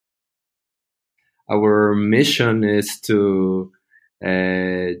our mission is to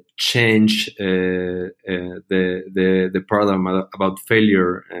change the paradigm about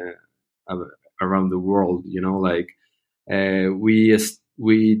failure around the world.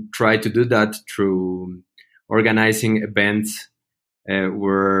 We try to do that through organizing events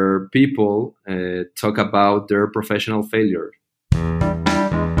where people talk about their professional failure.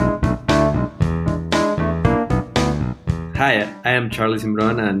 Hi, I am Charlie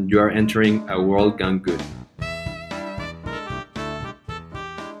Simbron, and you are entering A World Gone Good.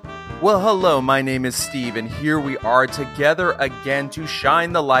 Well, hello, my name is Steve, and here we are together again to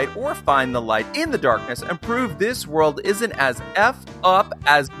shine the light or find the light in the darkness and prove this world isn't as effed up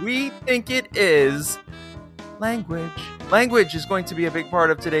as we think it is. Language. Language is going to be a big part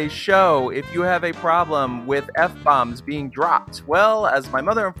of today's show. If you have a problem with F-bombs being dropped, well, as my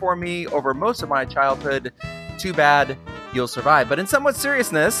mother informed me over most of my childhood, too bad, you'll survive. But in somewhat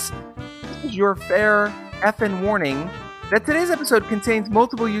seriousness, this is your fair effing warning that today's episode contains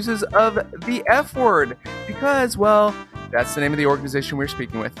multiple uses of the F word because, well, that's the name of the organization we're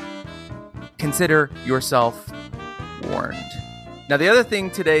speaking with. Consider yourself warned. Now, the other thing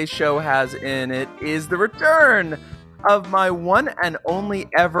today's show has in it is the return of my one and only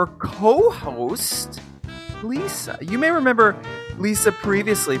ever co-host, Lisa. You may remember Lisa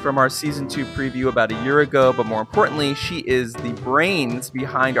previously from our Season 2 preview about a year ago, but more importantly, she is the brains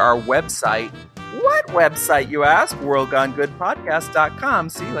behind our website. What website, you ask? WorldGoneGoodPodcast.com.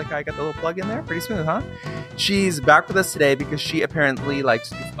 See, like I got the little plug in there? Pretty smooth, huh? She's back with us today because she apparently likes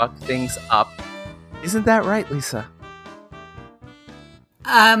to fuck things up. Isn't that right, Lisa?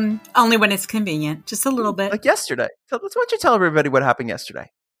 Only when it's convenient. Just a little bit. Like yesterday. Why don't you tell everybody what happened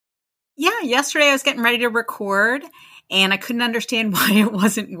yesterday? Yeah, yesterday I was getting ready to record and I couldn't understand why it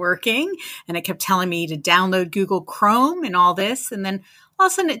wasn't working. And it kept telling me to download Google Chrome and all this. And then all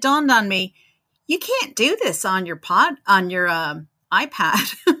of a sudden it dawned on me, you can't do this on your iPad.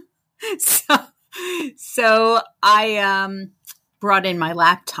 So I brought in my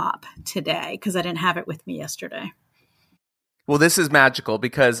laptop today because I didn't have it with me yesterday. Well, this is magical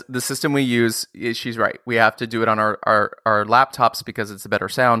because the system we use, she's right. We have to do it on our laptops because it's a better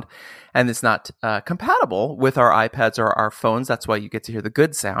sound, and it's not compatible with our iPads or our phones. That's why you get to hear the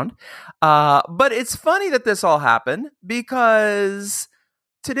good sound. But it's funny that this all happened because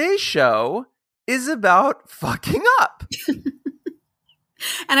today's show is about fucking up.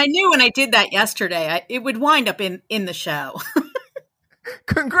 And I knew when I did that yesterday, it would wind up in the show.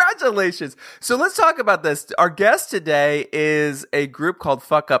 Congratulations. So let's talk about this. Our guest today is a group called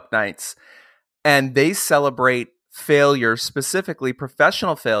Fuck Up Nights, and they celebrate failures, specifically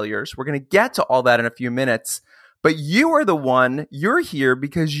professional failures. We're going to get to all that in a few minutes, but you're here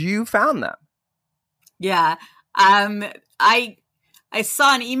because you found them. Yeah. I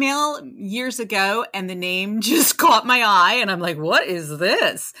saw an email years ago and the name just caught my eye and I'm like, what is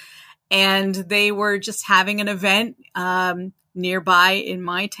this? And they were just having an event nearby in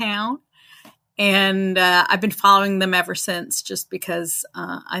my town. And I've been following them ever since just because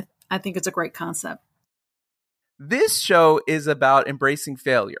I think it's a great concept. This show is about embracing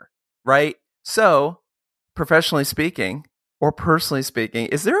failure, right? So, professionally speaking, or personally speaking,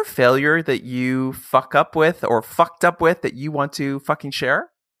 is there a failure that you fucked up with that you want to fucking share?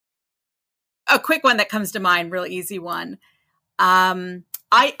 A quick one that comes to mind, real easy one. I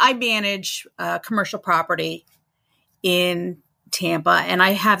manage commercial property in Tampa, and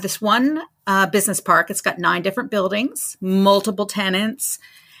I have this one business park. It's got 9 different buildings, multiple tenants,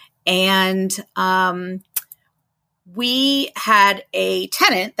 and we had a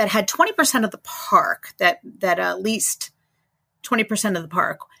tenant that had 20% of the park that leased 20% of the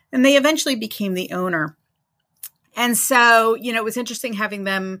park, and they eventually became the owner. And so, it was interesting having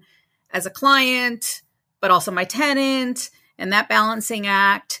them as a client, but also my tenant, and that balancing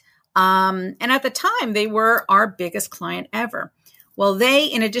act. And at the time, they were our biggest client ever. Well, they,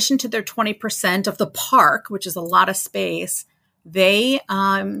 in addition to their 20% of the park, which is a lot of space, they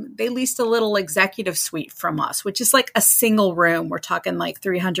leased a little executive suite from us, which is like a single room. We're talking like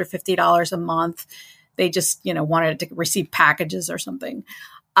 $350 a month. They just, wanted to receive packages or something.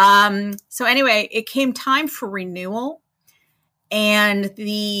 So anyway, it came time for renewal, and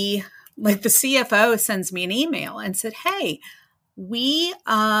the CFO sends me an email and said, "Hey, we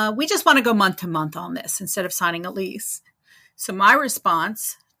just want to go month to month on this instead of signing a lease." So my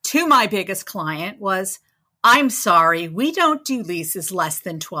response to my biggest client was, "I'm sorry, we don't do leases less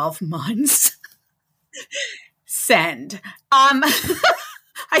than 12 months." Send.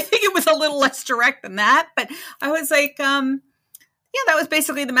 I think it was a little less direct than that, but I was like, that was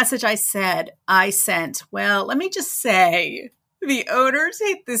basically the message I sent. Well, let me just say, the owners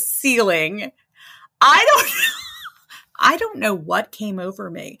hit the ceiling. I don't I don't know what came over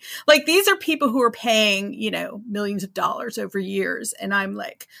me. Like, these are people who are paying, millions of dollars over years. And I'm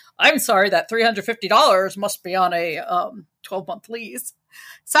like, I'm sorry, that $350 must be on a 12-month lease.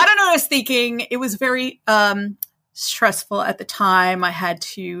 So I don't know what I was thinking. It was very stressful at the time. I had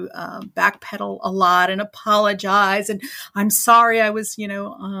to backpedal a lot and apologize. And I'm sorry I was,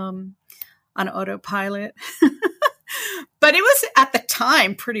 on autopilot. But it was at the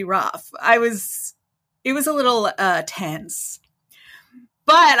time pretty rough. It was a little tense,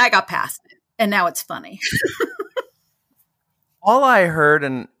 but I got past it, and now it's funny. All I heard,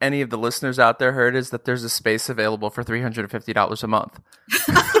 and any of the listeners out there heard, is that there's a space available for $350 a month.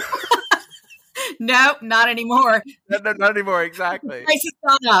 No, not anymore. No, not anymore, exactly.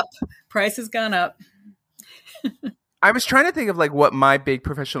 Price has gone up. I was trying to think of like what my big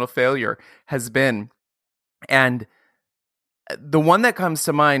professional failure has been, and the one that comes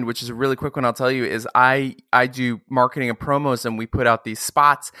to mind, which is a really quick one, I'll tell you, is I do marketing and promos, and we put out these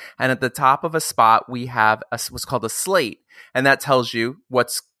spots. And at the top of a spot, we have what's called a slate, and that tells you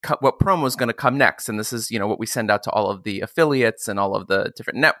what promo is going to come next. And this is what we send out to all of the affiliates and all of the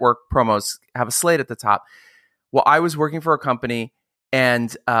different network promos have a slate at the top. Well, I was working for a company,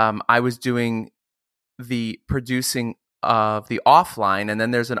 and I was doing the producing of the offline, and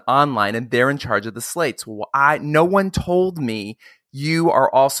then there's an online, and they're in charge of the slates. Well, no one told me you are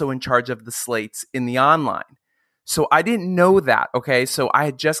also in charge of the slates in the online. So I didn't know that. Okay. So I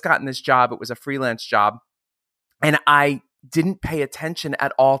had just gotten this job. It was a freelance job, and I didn't pay attention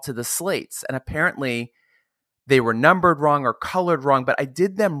at all to the slates. And apparently they were numbered wrong or colored wrong, but I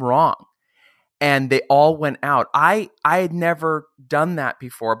did them wrong. And they all went out. I had never done that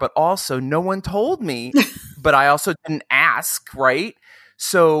before, but also no one told me, but I also didn't ask, right?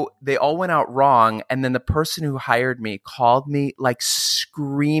 So they all went out wrong. And then the person who hired me called me like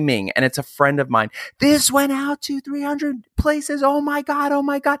screaming. And it's a friend of mine. This went out to 300 places. Oh my God. Oh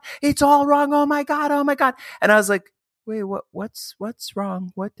my God. It's all wrong. Oh my God. Oh my God. And I was like, wait, what's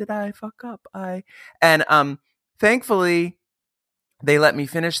wrong? What did I fuck up? Thankfully, they let me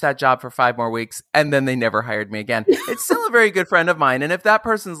finish that job for 5 more weeks, and then they never hired me again. It's still a very good friend of mine. And if that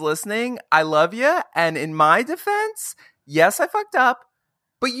person's listening, I love you. And in my defense, yes, I fucked up,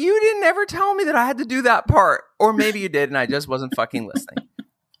 but you didn't ever tell me that I had to do that part. Or maybe you did, and I just wasn't fucking listening.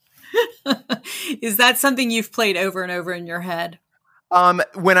 Is that something you've played over and over in your head?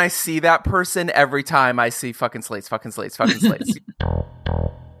 When I see that person, every time I see fucking slates.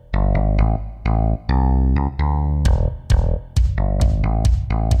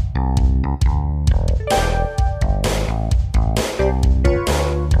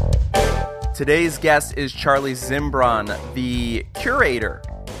 Today's guest is Charlie Zimbron, the curator,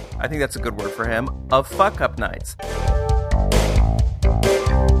 I think that's a good word for him, of Fuck Up Nights.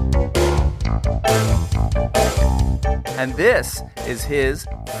 And this is his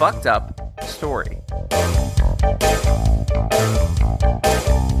fucked up story.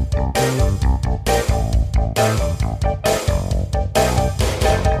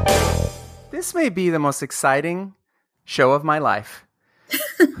 This may be the most exciting show of my life.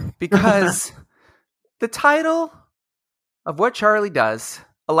 Because the title of what Charlie does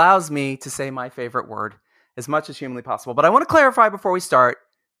allows me to say my favorite word as much as humanly possible. But I want to clarify before we start,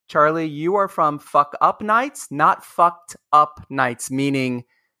 Charlie, you are from Fuck Up Nights, not Fucked Up Nights, meaning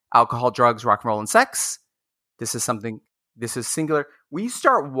alcohol, drugs, rock and roll, and sex. This is singular. We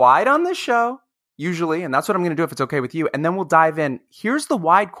start wide on this show, usually, and that's what I'm going to do if it's okay with you. And then we'll dive in. Here's the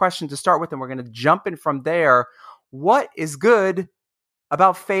wide question to start with, and we're going to jump in from there. What is good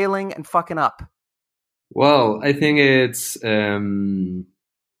about failing and fucking up? Well, I think it's a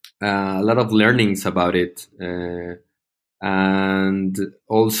lot of learnings about it, and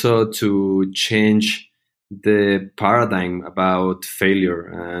also to change the paradigm about failure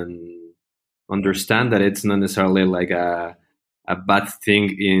and understand that it's not necessarily like a bad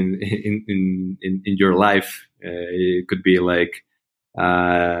thing in your life. It could be like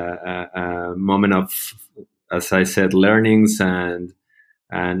a moment of, as I said, learnings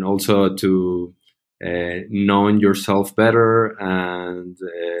and also to knowing yourself better and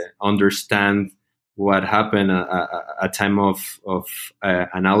understand what happened a time of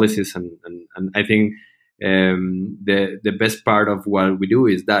analysis and I think the best part of what we do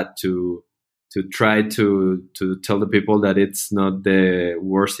is that to try to tell the people that it's not the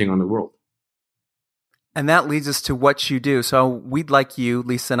worst thing on the world. And that leads us to what you do. So we'd like you,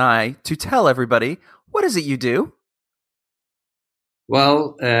 Lisa and I, to tell everybody, what is it you do?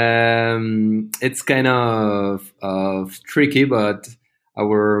 Well, it's kind of tricky, but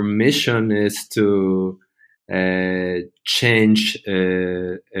our mission is to change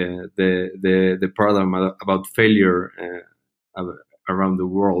the the paradigm about failure around the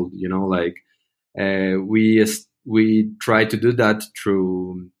world. Like we try to do that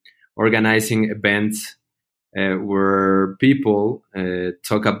through organizing events where people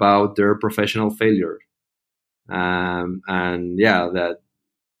talk about their professional failure, and yeah, that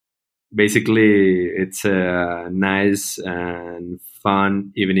basically it's a nice and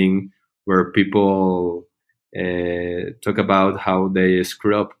fun evening where people talk about how they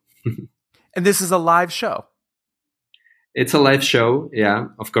screw up. And this is a live show. It's a live show, yeah.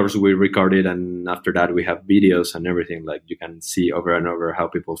 Of course, we record it, and after that, we have videos and everything. Like you can see over and over how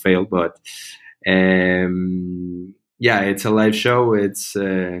people fail. But yeah, it's a live show. It's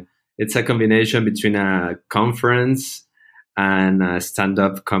a combination between a conference and a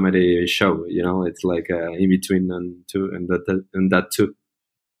stand-up comedy show. It's like in between and that too.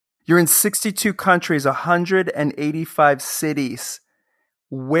 You're in 62 countries, 185 cities.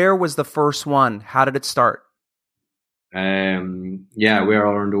 Where was the first one? How did it start? Yeah, we are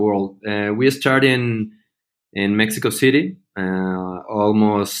all around the world. We started in Mexico City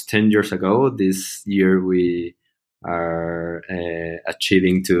almost 10 years ago. This year we are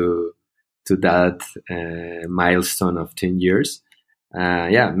achieving to that milestone of 10 years.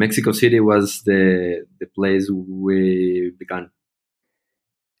 Yeah, Mexico City was the place we began.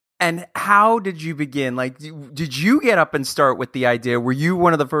 And how did you begin? Like, did you get up and start with the idea? Were you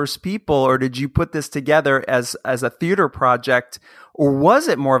one of the first people, or did you put this together as a theater project, or was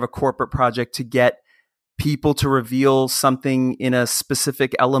it more of a corporate project to get people to reveal something in a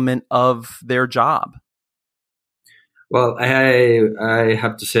specific element of their job? Well, I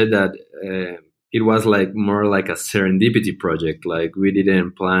have to say that it was like more like a serendipity project. Like we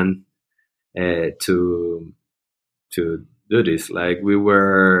didn't plan to do this. Like we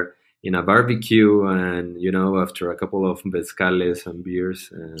were in a barbecue, and after a couple of mezcales and beers,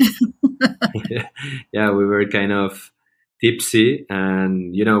 yeah, we were kind of tipsy,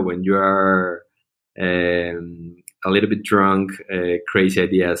 and when you are a little bit drunk, crazy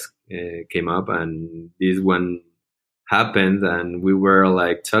ideas came up, and this one happened, and we were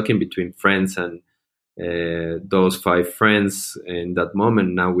like talking between friends, and those 5 friends in that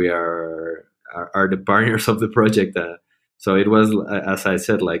moment now we are the partners of the project. So it was, as I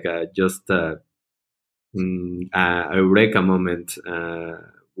said, like just a eureka moment.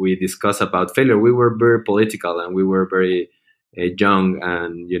 We discussed about failure. We were very political, and we were very young,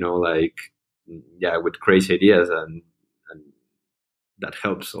 and like with crazy ideas, and that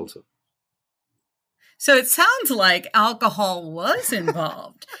helps also. So it sounds like alcohol was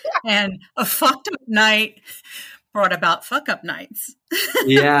involved, and a fucked up night brought about fuck up nights.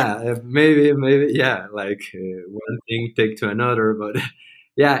 Yeah, maybe, yeah. Like one thing take to another, but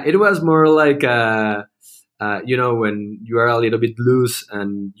yeah, it was more like when you are a little bit loose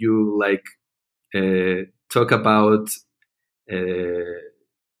and you like talk about the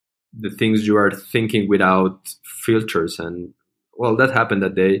things you are thinking without filters, and well, that happened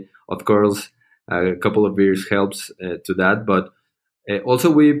that day. Of course, a couple of beers helps to that, but also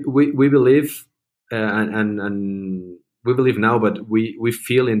we believe. And we believe now, but we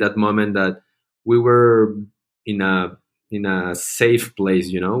feel in that moment that we were in a safe place,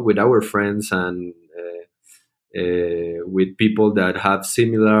 with our friends, and with people that have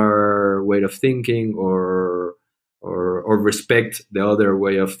similar way of thinking, or respect the other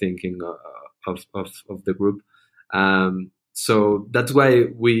way of thinking of the group. So that's why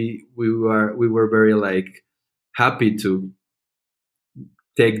we were very like happy to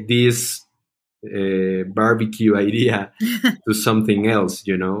take this barbecue idea to something else,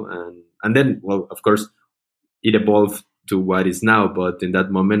 and then, well, of course, it evolved to what is now. But in that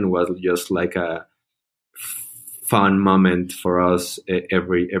moment, was just like a fun moment for us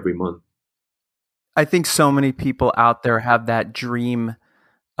every month. I think so many people out there have that dream,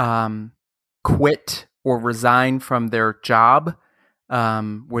 quit or resign from their job,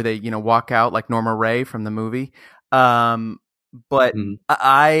 where they walk out like Norma Ray from the movie. But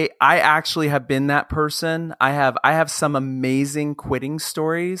I actually have been that person. I have some amazing quitting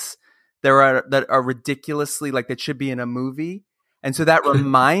stories that are ridiculously like that should be in a movie. And so that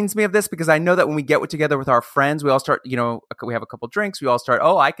reminds me of this, because I know that when we get together with our friends, we all start, we have a couple drinks, we all start,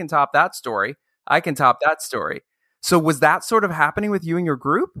 oh, I can top that story. I can top that story. So was that sort of happening with you and your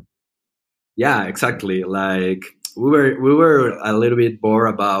group? Yeah, exactly. Like we were a little bit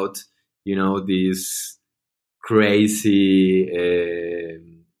bored about, these crazy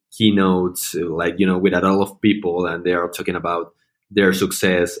keynotes, like with a lot of people, and they are talking about their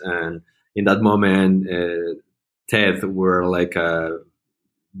success. And in that moment, TED were like a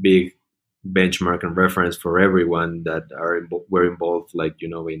big benchmark and reference for everyone that were involved, like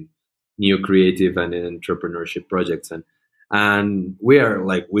in new creative and entrepreneurship projects. And we are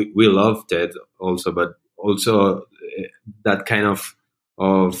like, we love TED also, but also that kind of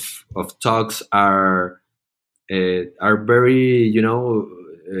talks are very,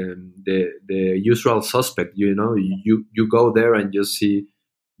 the usual suspect. You go there and you see,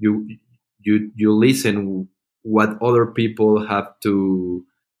 you listen what other people have to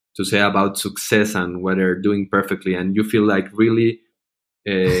say about success and what they're doing perfectly, and you feel like really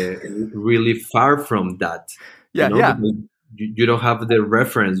really far from that. Because you don't have the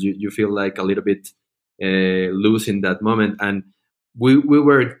reference. You feel like a little bit loose in that moment, and we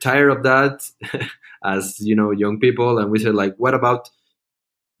were tired of that as young people, and we said, like, what about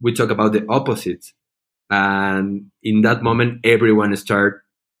we talk about the opposite? And in that moment, everyone start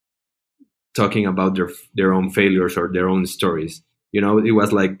talking about their own failures or their own stories. It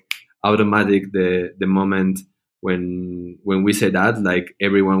was like automatic, the moment when we said that, like,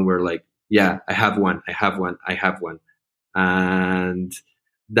 everyone were like, yeah, I have one, and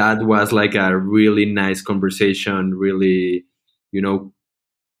that was like a really nice conversation. Really, you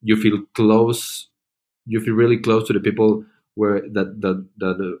feel close, really close to the people where that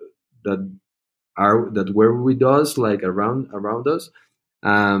were with us, like around us.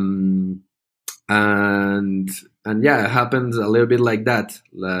 um and yeah, it happens a little bit like that.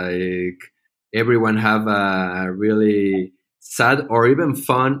 Like, everyone have a really sad or even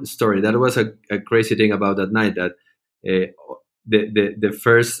fun story. That was a crazy thing about that night, that the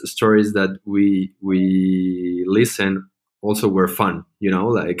first stories that we listened also were fun,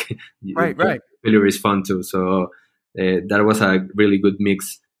 like right. failure is fun too. So that was a really good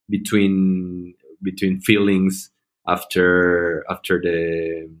mix between feelings after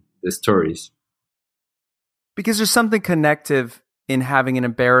the stories. Because there's something connective in having an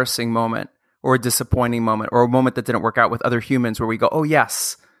embarrassing moment or a disappointing moment or a moment that didn't work out with other humans, where we go, oh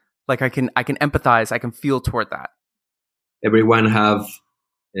yes, like I can empathize, I can feel toward that. Everyone have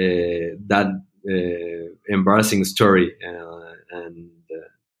that embarrassing story,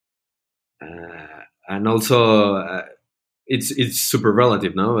 and also it's super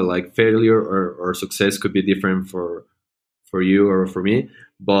relative, no? Like, failure or success could be different for you or for me,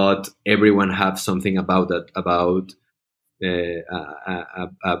 but everyone have something about that, about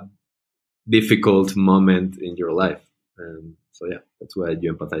a difficult moment in your life. So yeah, that's why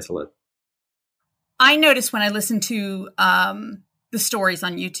you empathize a lot. I noticed when I listened to the stories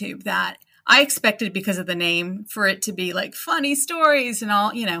on YouTube that I expected, because of the name, for it to be like funny stories and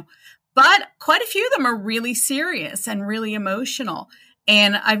all, but quite a few of them are really serious and really emotional.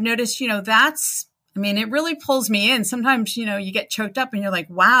 And I've noticed, it really pulls me in. Sometimes, you get choked up and you're like,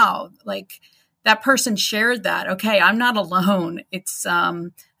 wow, like that person shared that. Okay, I'm not alone. It's, I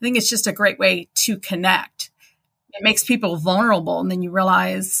think it's just a great way to connect. It makes people vulnerable. And then you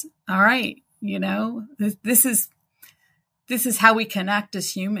realize, all right, this is how we connect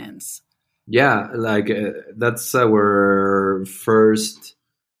as humans. Yeah, like that's our first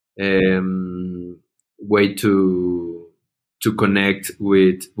way to connect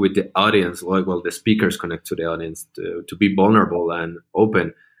with the audience. Like, well, the speakers connect to the audience to be vulnerable and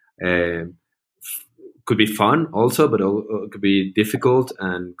open. Could be fun also, but could be difficult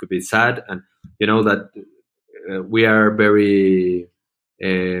and could be sad. And that we are very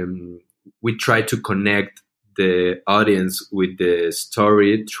we try to connect the audience with the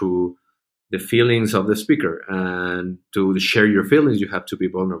story through the feelings of the speaker, and to share your feelings, you have to be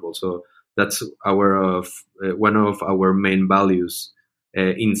vulnerable. So that's one of our main values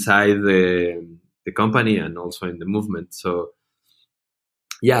inside the company and also in the movement. So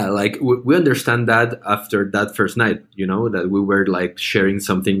yeah, like we understand that after that first night, that we were like sharing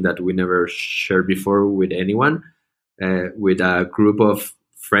something that we never shared before with anyone, with a group of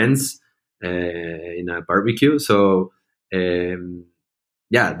friends in a barbecue. So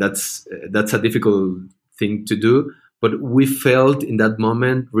yeah, that's a difficult thing to do, but we felt in that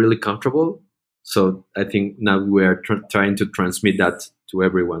moment really comfortable. So I think now we are trying to transmit that to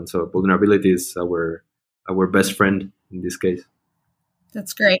everyone. So vulnerability is our best friend in this case.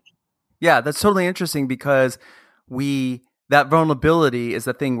 That's great. Yeah, that's totally interesting, because that vulnerability is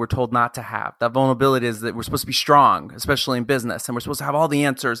the thing we're told not to have. That vulnerability is that we're supposed to be strong, especially in business, and we're supposed to have all the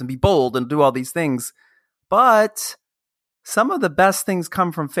answers and be bold and do all these things. But some of the best things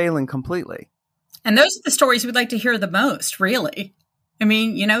come from failing completely. And those are the stories we'd like to hear the most, really. I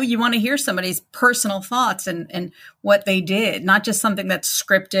mean, you want to hear somebody's personal thoughts and what they did, not just something that's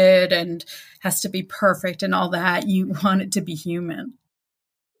scripted and has to be perfect and all that. You want it to be human.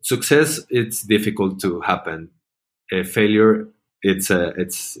 Success, it's difficult to happen. Failure, it's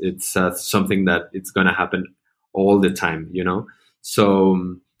something that it's going to happen all the time,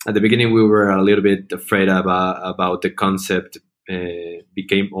 So at the beginning we were a little bit afraid about the concept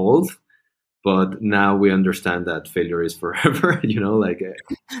became old, but now we understand that failure is forever. Like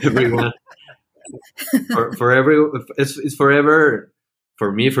everyone, for every, it's forever,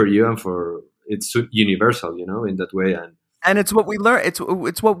 for me, for you, and for it's universal. In that way, and it's what we learn. It's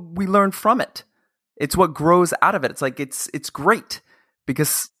what we learn from it. It's what grows out of it. It's like it's great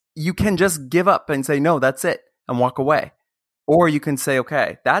because you can just give up and say no, that's it, and walk away, or you can say,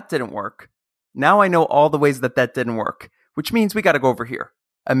 okay, that didn't work. Now I know all the ways that didn't work, which means we got to go over here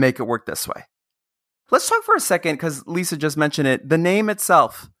and make it work this way. Let's talk for a second, because Lisa just mentioned it. The name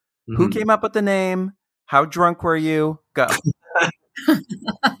itself. Mm-hmm. Who came up with the name? How drunk were you? Go. I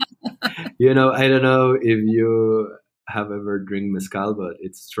don't know if you have ever drank mezcal, but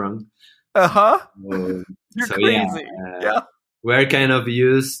it's strong. Uh-huh. You're crazy. Yeah. We're kind of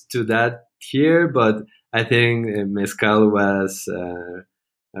used to that here, but I think mezcal was a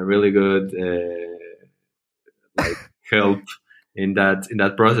really good help in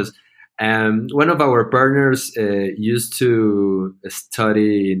that process. One of our partners used to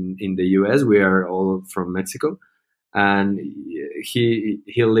study in the U.S. We are all from Mexico, and he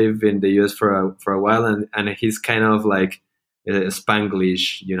lived in the U.S. for a while, and he's kind of like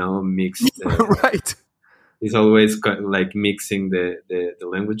Spanglish, mixed. Right. He's always like mixing the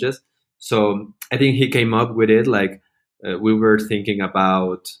languages. So I think he came up with it. Like we were thinking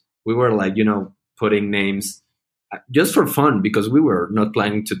about, we were like putting names just for fun, because we were not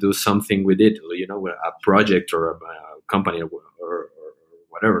planning to do something with it, a project or a company or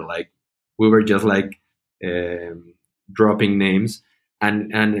whatever. Like we were just like dropping names,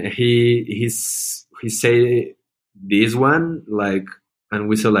 and he say this one, like, and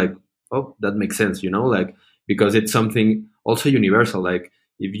we said like, oh, that makes sense, like, because it's something also universal. Like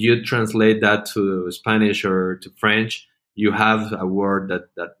if you translate that to Spanish or to French, you have a word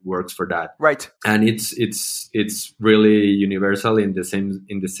that works for that, right? And it's really universal in the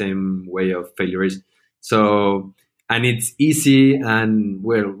same way of failure is. So, and it's easy, and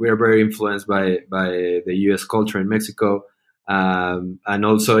we're very influenced by the U.S. culture in Mexico, and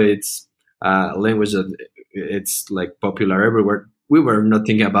also it's a language that it's like popular everywhere. We were not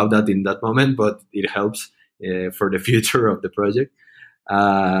thinking about that in that moment, but it helps for the future of the project.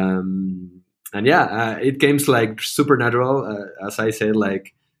 And yeah, it came like supernatural, as I said,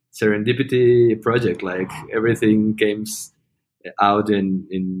 like serendipity project. Like everything came out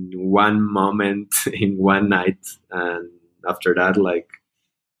in one moment, in one night, and after that, like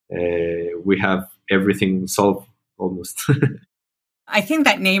we have everything solved almost. I think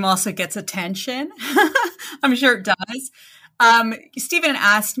that name also gets attention. I'm sure it does. Stephen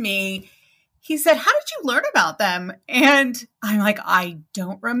asked me, he said, how did you learn about them? And I'm like, I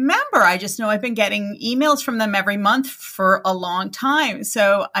don't remember. I just know I've been getting emails from them every month for a long time.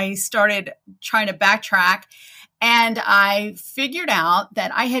 So I started trying to backtrack, and I figured out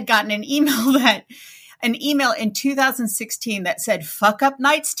that I had gotten an email in 2016 that said, "Fuck Up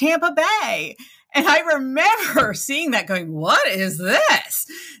Nights Tampa Bay." And I remember seeing that going, what is this?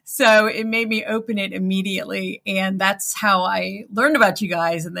 So it made me open it immediately. And that's how I learned about you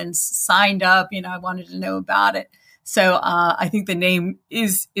guys and then signed up. I wanted to know about it. So I think the name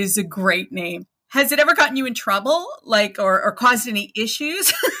is a great name. Has it ever gotten you in trouble, like, or caused any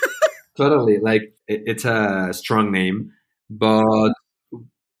issues? Totally. Like it's a strong name, but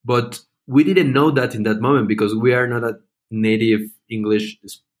we didn't know that in that moment, because we are not a native English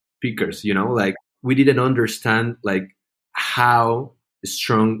speakers, like we didn't understand like how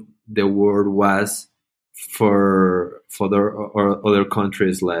strong the word was for other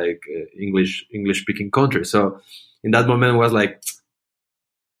countries, like English speaking countries. So in that moment it was like,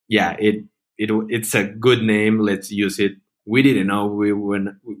 yeah, it's a good name, let's use it. We didn't know we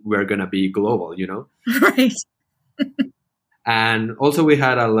were gonna be global, Right. And also we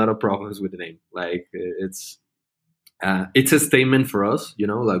had a lot of problems with the name. Like it's a statement for us,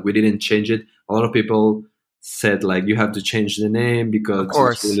 like we didn't change it. A lot of people said like, you have to change the name because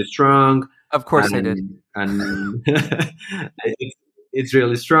it's really strong. Of course they did. And it's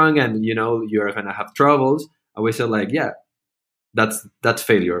really strong, and you're going to have troubles. And we said like, yeah, that's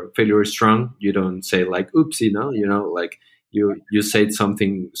failure. Failure is strong. You don't say like, oopsie, like you said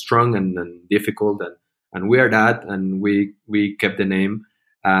something strong and difficult, and we are that, and we kept the name.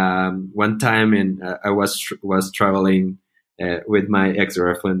 One time I was traveling with my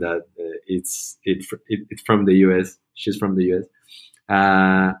ex-girlfriend that it's from the US. She's from the US.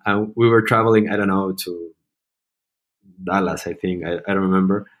 And we were traveling, I don't know, to Dallas, I think. I don't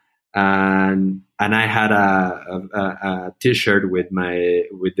remember. And I had a T-shirt with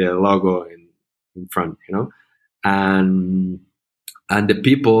the logo in front, and and the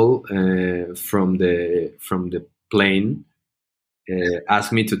people from the plane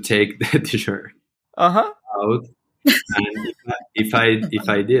asked me to take the t-shirt out, and if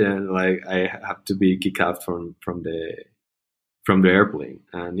I didn't, like, I have to be kicked out from the airplane.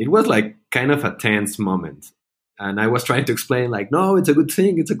 And it was like kind of a tense moment, and I was trying to explain, like, no, it's a good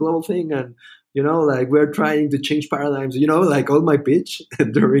thing, it's a global thing, and like, we're trying to change paradigms, like all my pitch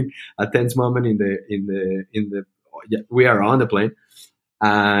during a tense moment in the we are on the plane.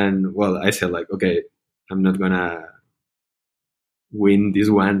 And well, I said, like, okay, I'm not gonna win this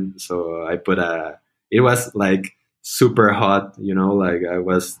one. So I put it was like super hot, like I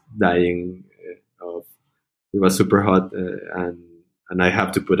was dying of, it was super hot, and I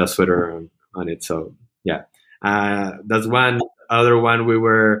have to put a sweater on it. So yeah, that's one. Other one, we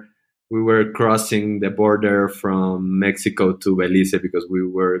were crossing the border from Mexico to Belize because we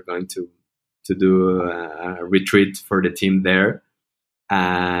were going to do a retreat for the team there.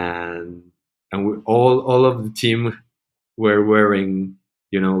 And all of the team were wearing,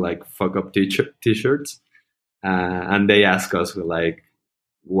 like, fuck up t-shirts, and they asked us, like,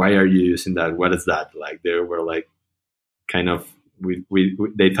 why are you using that? What is that? Like, they were like, kind of,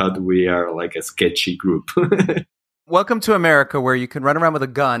 they thought we are like a sketchy group. Welcome to America, where you can run around with a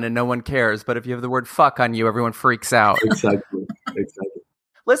gun and no one cares, but if you have the word fuck on you, everyone freaks out. Exactly.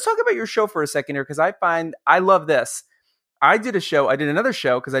 Let's talk about your show for a second here, because I love this. I did another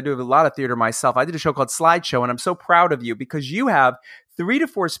show, because I do have a lot of theater myself. I did a show called Slideshow, and I'm so proud of you because you have 3 to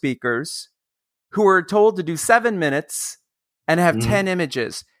 4 speakers who are told to do 7 minutes and have 10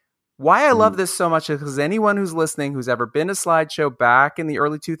 images. Why I love this so much is because anyone who's listening, who's ever been to Slideshow back in the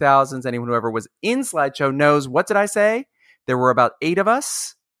early 2000s, anyone who ever was in Slideshow knows, what did I say? There were about 8 of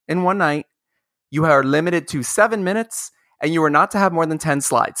us in one night. You are limited to 7 minutes, and you are not to have more than 10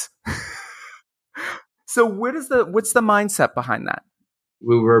 slides. So what's the mindset behind that?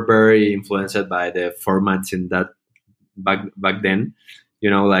 We were very influenced by the formats in that back then.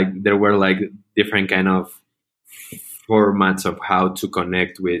 Like, there were like different kind of formats of how to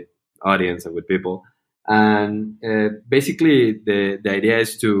connect with audience and with people. And basically the idea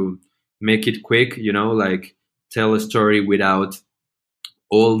is to make it quick, like, tell a story without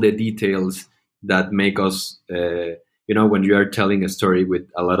all the details that make us, when you are telling a story with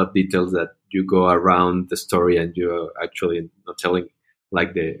a lot of details that you go around the story and you're actually not telling,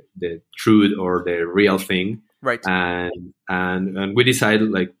 like, the truth or the real thing. Right. And we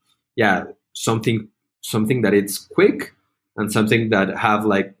decided, like, yeah, something that it's quick and something that have,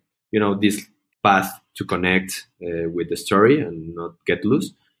 like, this path to connect with the story and not get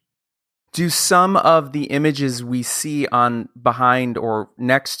lost. Do some of the images we see on behind or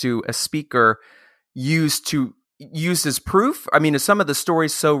next to a speaker used as proof? I mean, is some of the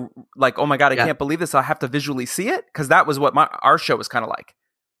stories so, like, oh my God, I can't believe this, I have to visually see it? Because that was what our show was kind of like.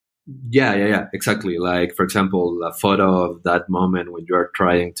 Yeah, exactly. Like, for example, a photo of that moment when you are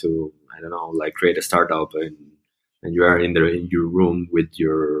trying to, I don't know, like, create a startup, and you are in your room with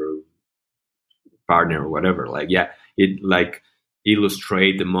your partner or whatever. Like, yeah, it, like,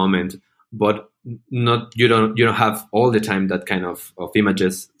 illustrate the moment, but not, you don't have all the time that kind of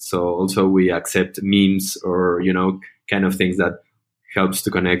images. So also we accept memes or, kind of things that helps to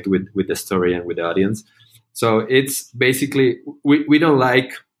connect with the story and with the audience. So it's basically, we don't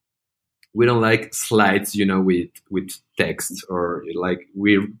like slides, with text, or, like,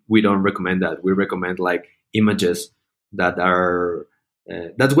 we don't recommend that. We recommend, like, images that are,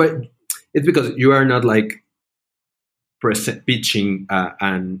 that's why it's, because you are not, like, pitching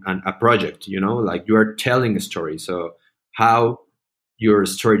a project, like, you are telling a story. So how your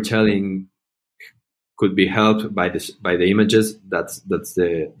storytelling could be helped by the images, that's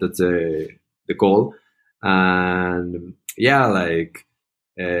the goal. And yeah, like,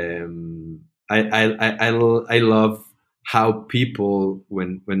 I love how people,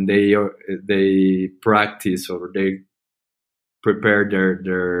 when they practice or they prepare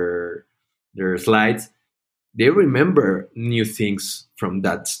their slides, they remember new things from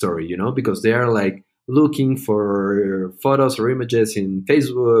that story, because they are, like, looking for photos or images in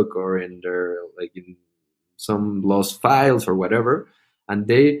Facebook or in their, like, in some lost files or whatever, and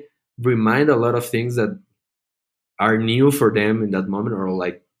they remind a lot of things that are new for them in that moment, or,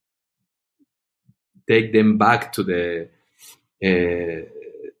 like, take them back to the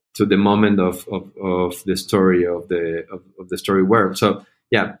moment of the story of the story world. So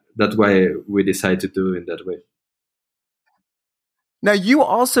yeah, that's why we decided to do it in that way. Now, you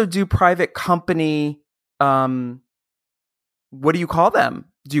also do private company, what do you call them?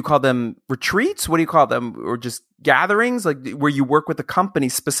 do you call them retreats? What do you call them? Or just gatherings, like where you work with the company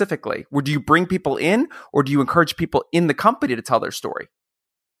specifically? Or do you bring people in, or do you encourage people in the company to tell their story?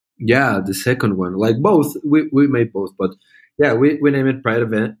 Yeah, the second one, like both. We made both, but yeah, we name it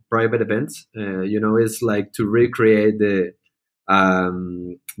private events. It's like to recreate the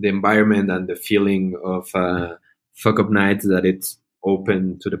environment and the feeling of fuck up nights, that it's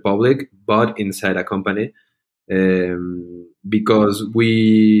open to the public, but inside a company. Because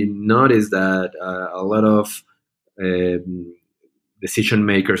we noticed that a lot of decision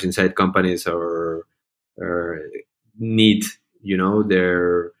makers inside companies are need,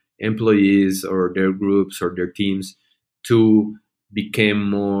 their employees or their groups or their teams to become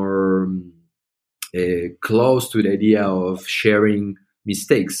more close to the idea of sharing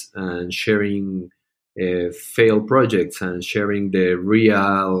mistakes and sharing failed projects and sharing the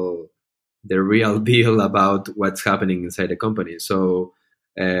real deal about what's happening inside the company. So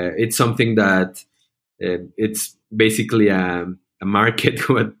it's something that it's basically a market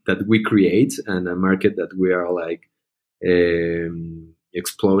that we create, and a market that we are like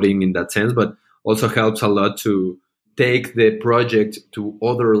exploding in that sense, but also helps a lot to take the project to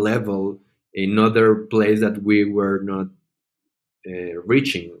other level, another place that we were not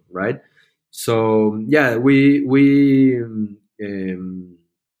reaching, right? So yeah, we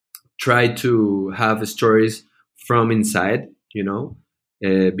try to have stories from inside,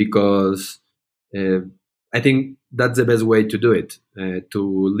 because I think that's the best way to do it,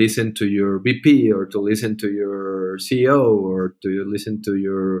 to listen to your VP, or to listen to your CEO, or to listen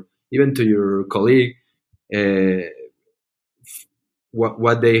to even to your colleague,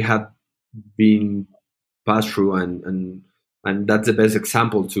 what they have been passed through, and that's the best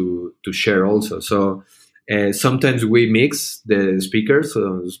example to share also. So sometimes we mix the speakers,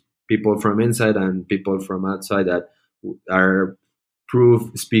 so people from inside and people from outside that are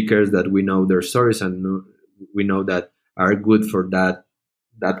proof speakers, that we know their stories and we know that are good for that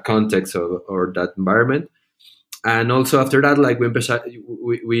context or that environment. And also after that, like we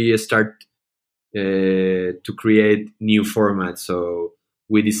start to create new formats. So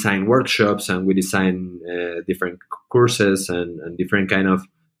we design workshops, and we design different courses and different kind of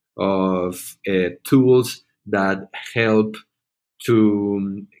tools that help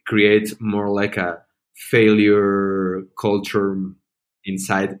to create more like a failure culture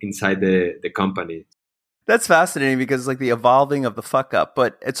inside the company. That's fascinating, because like the evolving of the fuck up,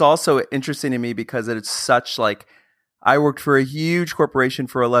 but it's also interesting to me because it's such like, I worked for a huge corporation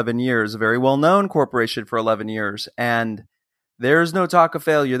for 11 years, a very well-known corporation for 11 years, and there's no talk of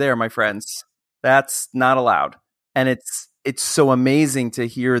failure there, my friends. That's not allowed. And it's so amazing to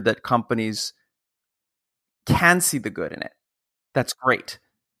hear that companies can see the good in it. That's great.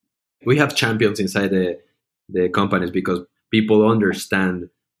 We have champions inside the companies because people understand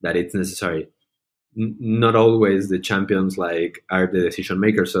that it's necessary. Not always the champions like are the decision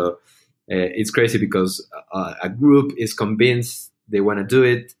makers. So it's crazy because a group is convinced they want to do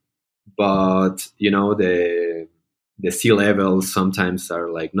it, but the C levels sometimes are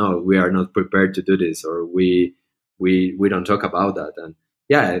like, no, we are not prepared to do this, or we don't talk about that. And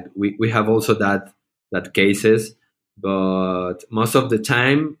yeah, we have also that cases, but most of the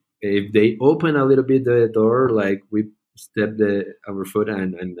time, if they open a little bit the door, like we step our foot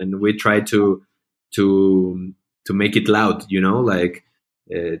and we try to make it loud, like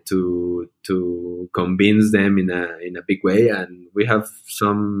to convince them in a big way. And we have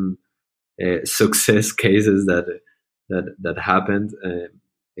some success cases that happened,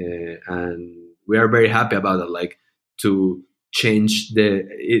 and we are very happy about it. Like to change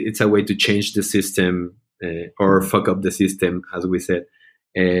it's a way to change the system, or fuck up the system, as we said,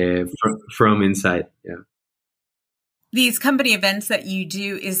 from inside. Yeah. These company events that you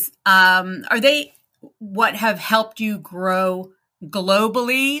do are they what have helped you grow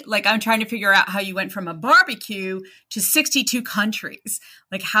globally? Like, I'm trying to figure out how you went from a barbecue to 62 countries.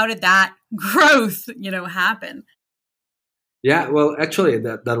 Like, how did that growth, happen? Yeah, well, actually,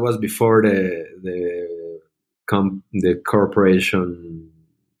 that was before the corporation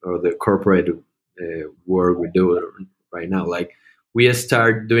or the corporate work we do right now. Like, we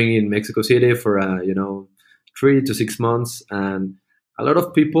start doing it in Mexico City for 3 to 6 months, and a lot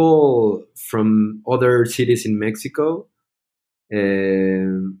of people from other cities in Mexico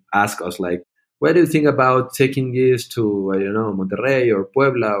ask us, like, what do you think about taking this to, Monterrey or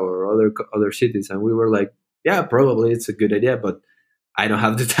Puebla or other cities? And we were like, yeah, probably it's a good idea, but I don't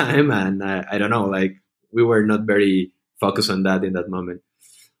have the time, and I don't know, like, we were not very focused on that in that moment.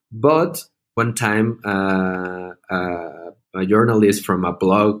 But one time, a journalist from a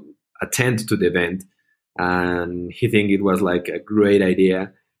blog attended to the event, and he think it was like a great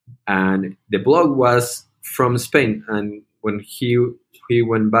idea. And the blog was from Spain, and when he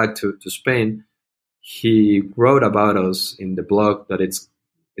went back to Spain, he wrote about us in the blog that it's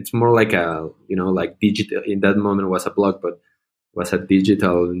more like a, like digital. In that moment was a blog, but was a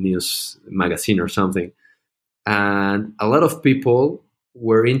digital news magazine or something. And a lot of people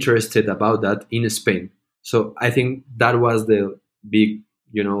were interested about that in Spain. So I think that was the big,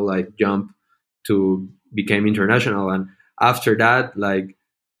 like jump to become international. And after that, like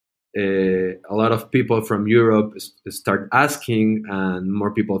a lot of people from Europe start asking, and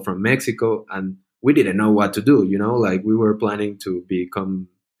more people from Mexico, and we didn't know what to do. Like we were planning to become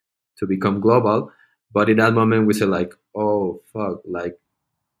global, but in that moment we said like, oh fuck, like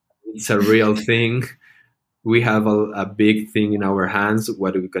it's a real thing. We have a big thing in our hands.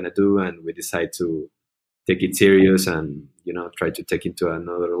 What are we gonna do? And we decide to take it serious and try to take it to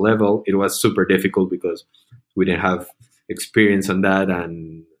another level. It was super difficult because we didn't have experience on that,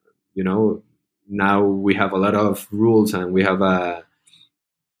 and now we have a lot of rules and we have a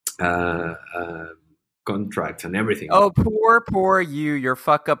contract and everything. Oh, poor you! Your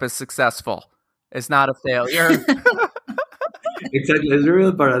fuck up is successful. It's not a failure. Exactly, it's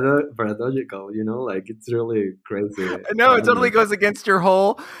really paradoxical, like it's really crazy. No, it totally goes against your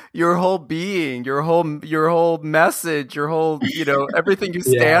whole being, your whole message, your whole everything you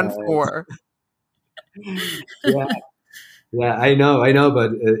stand for. Yeah, I know,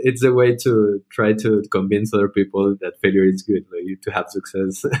 but it's a way to try to convince other people that failure is good, like to have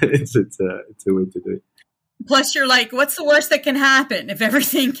success. it's a way to do it. Plus, you're like, what's the worst that can happen? If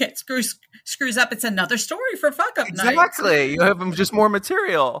everything gets screws up, it's another story for fuck up night. Exactly. You have just more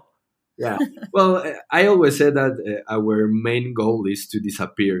material. Yeah. Well, I always say that our main goal is to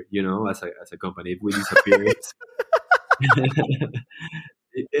disappear, as a company. If we disappear,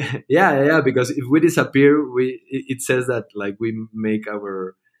 yeah, because if we disappear, it says that like we make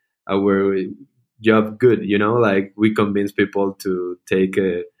our job good, like we convince people to take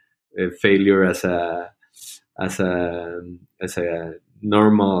a failure as a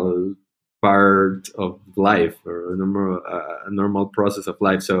normal part of life, or a normal process of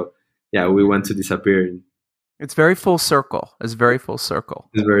life. So yeah, we want to disappear. It's very full circle. It's very full circle.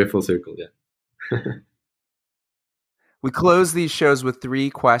 Yeah. We close these shows with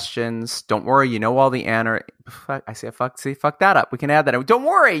 3 questions. Don't worry, you know all the answers. Fuck that up. We can add that. Don't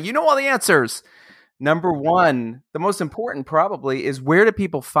worry, you know all the answers. Number 1, the most important probably, is where do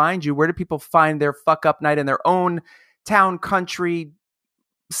people find you? Where do people find their fuck up night in their own town, country,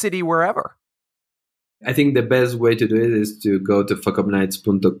 city, wherever? I think the best way to do it is to go to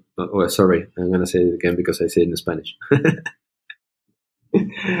fuckupnights.com. Oh, sorry, I'm going to say it again because I say it in Spanish.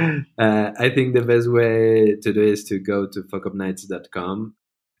 I think the best way to do it is to go to fuckupnights.com.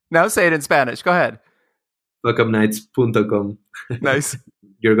 Now say it in Spanish. Go ahead. fuckupnights.com. Nice.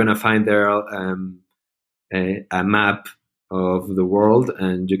 You're going to find there a map of the world,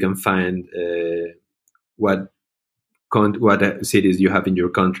 and you can find what cities you have in your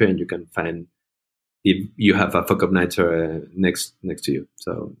country, and you can find if you have a fuck up night next to you.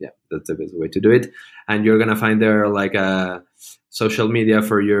 So yeah, that's the best way to do it. And you're gonna find there like a social media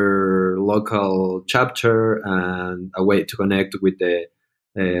for your local chapter, and a way to connect with the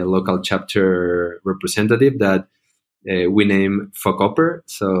local chapter representative that we name Fuck Upper.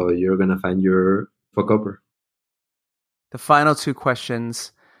 So you're gonna find your Fuck Upper. The final 2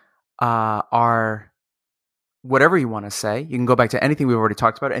 questions are whatever you want to say. You can go back to anything we've already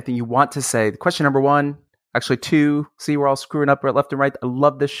talked about, anything you want to say. Question number 1, actually 2. See, we're all screwing up right, left and right. I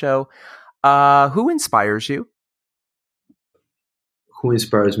love this show. Who inspires you? Who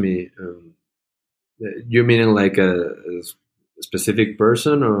inspires me? You mean like a specific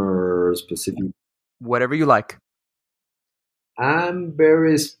person or specific? Whatever you like. I'm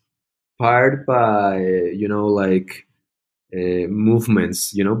very inspired by,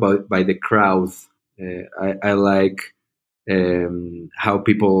 movements, by the crowd. I like how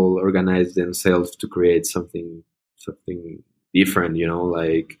people organize themselves to create something different,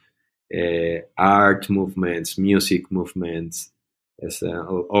 like art movements, music movements,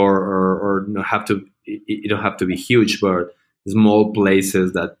 or not have to. It don't have to be huge, but small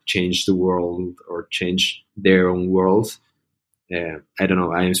places that change the world or change their own worlds. I don't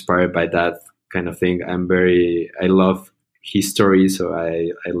know. I'm inspired by that kind of thing. I love history, so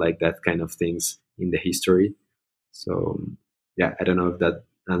I like that kind of things in the history. So yeah, I don't know if that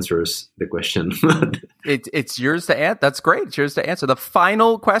answers the question. It's yours to answer. That's great. It's yours to answer. The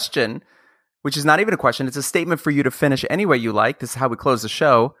final question, which is not even a question, it's a statement for you to finish any way you like. This is how we close the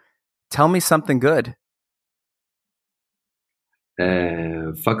show. Tell me something good.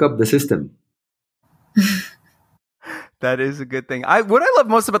 Fuck up the system. That is a good thing. What I love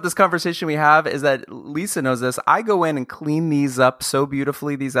most about this conversation we have is that Lisa knows this. I go in and clean these up so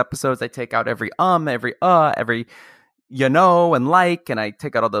beautifully, these episodes. I take out every every and like, and I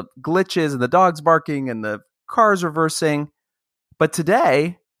take out all the glitches and the dogs barking and the cars reversing. But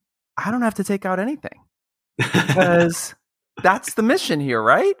today, I don't have to take out anything because that's the mission here,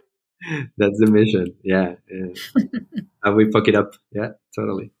 right? That's the mission. Yeah. And we fuck it up. Yeah,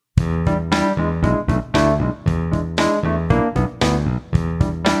 totally.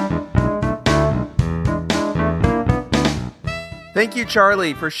 Thank you,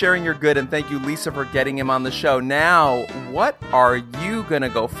 Charlie, for sharing your good, and thank you, Lisa, for getting him on the show. Now, what are you going to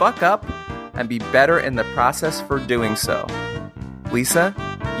go fuck up and be better in the process for doing so? Lisa,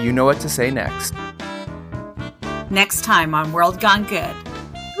 you know what to say next. Next time on World Gone Good.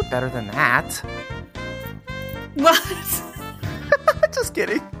 You're better than that. What? Just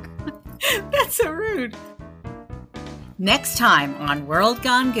kidding. That's so rude. Next time on World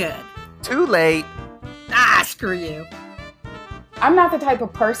Gone Good. Too late. Screw you. I'm not the type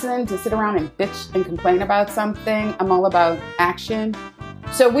of person to sit around and bitch and complain about something. I'm all about action.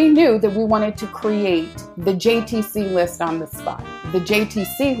 So we knew that we wanted to create the JTC list on the spot. The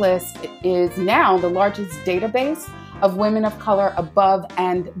JTC list is now the largest database of women of color above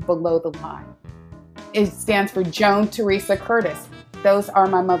and below the line. It stands for Joan Teresa Curtis. Those are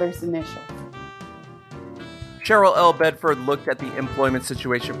my mother's initials. Cheryl L. Bedford looked at the employment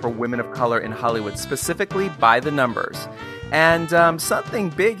situation for women of color in Hollywood, specifically by the numbers. And something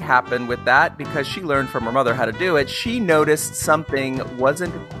big happened with that because she learned from her mother how to do it. She noticed something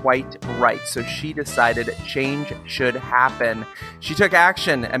wasn't quite right, so she decided change should happen. She took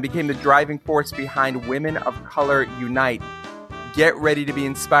action and became the driving force behind Women of Color Unite. Get ready to be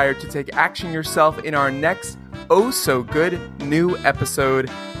inspired to take action yourself in our next oh-so-good new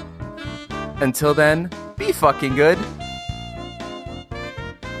episode. Until then, be fucking good.